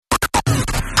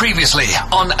Previously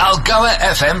on Algoa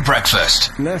FM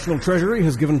Breakfast. National Treasury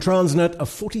has given Transnet a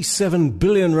 £47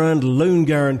 billion loan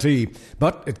guarantee,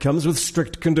 but it comes with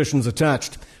strict conditions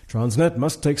attached. Transnet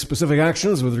must take specific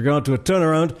actions with regard to a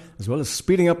turnaround, as well as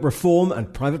speeding up reform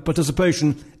and private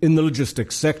participation in the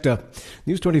logistics sector.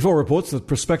 News 24 reports that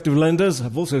prospective lenders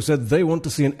have also said they want to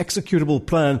see an executable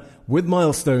plan with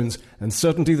milestones and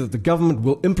certainty that the government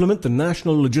will implement the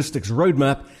National Logistics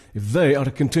Roadmap if they are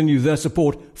to continue their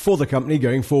support for the company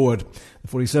going forward. The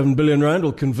 £47 billion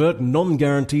will convert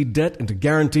non-guaranteed debt into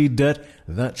guaranteed debt.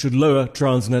 That should lower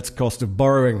Transnet's cost of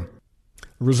borrowing.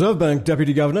 Reserve Bank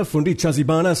Deputy Governor Fundi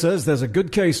Tshazibana says there's a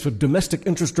good case for domestic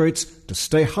interest rates to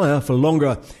stay higher for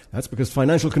longer. That's because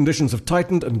financial conditions have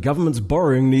tightened and government's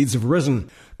borrowing needs have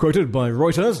risen. Quoted by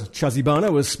Reuters,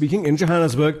 Tshazibana was speaking in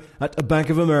Johannesburg at a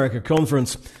Bank of America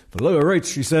conference. For lower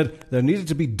rates, she said, there needed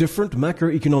to be different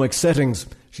macroeconomic settings.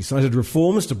 She cited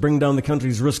reforms to bring down the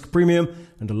country's risk premium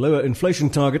and a lower inflation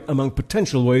target among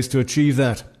potential ways to achieve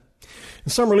that.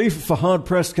 Some relief for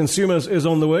hard-pressed consumers is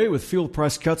on the way, with fuel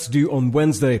price cuts due on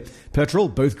Wednesday. Petrol,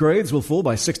 both grades, will fall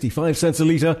by 65 cents a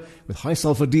litre, with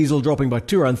high-sulphur diesel dropping by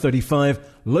R2.35,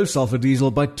 low-sulphur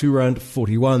diesel by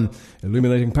R2.41.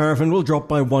 Illuminating paraffin will drop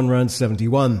by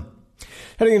R1.71.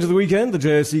 Heading into the weekend, the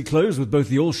JSE closed with both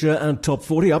the All-Share and Top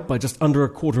 40 up by just under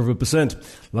 0.25%.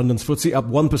 London's FTSE up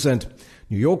 1%.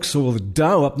 New York saw the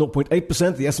Dow up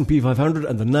 0.8%, the S&P 500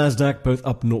 and the Nasdaq both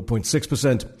up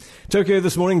 0.6%. Tokyo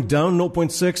this morning down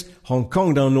 0.6%, Hong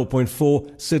Kong down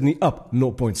 0.4%, Sydney up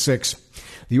 0.6%.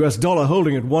 The US dollar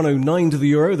holding at 109 to the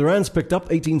euro. The rand's picked up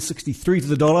 18.63 to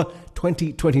the dollar,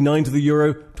 20.29 to the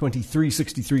euro,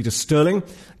 23.63 to sterling.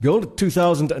 Gold at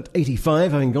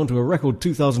 2,085, having gone to a record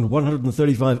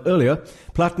 2,135 earlier.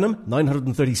 Platinum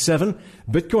 937.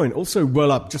 Bitcoin also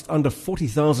well up, just under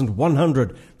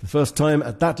 40,100. The first time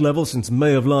at that level since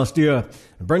May of last year.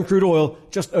 And Brent crude oil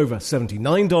just over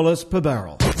 $79 per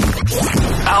barrel.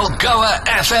 Algoa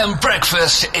FM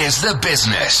Breakfast is the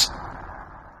business.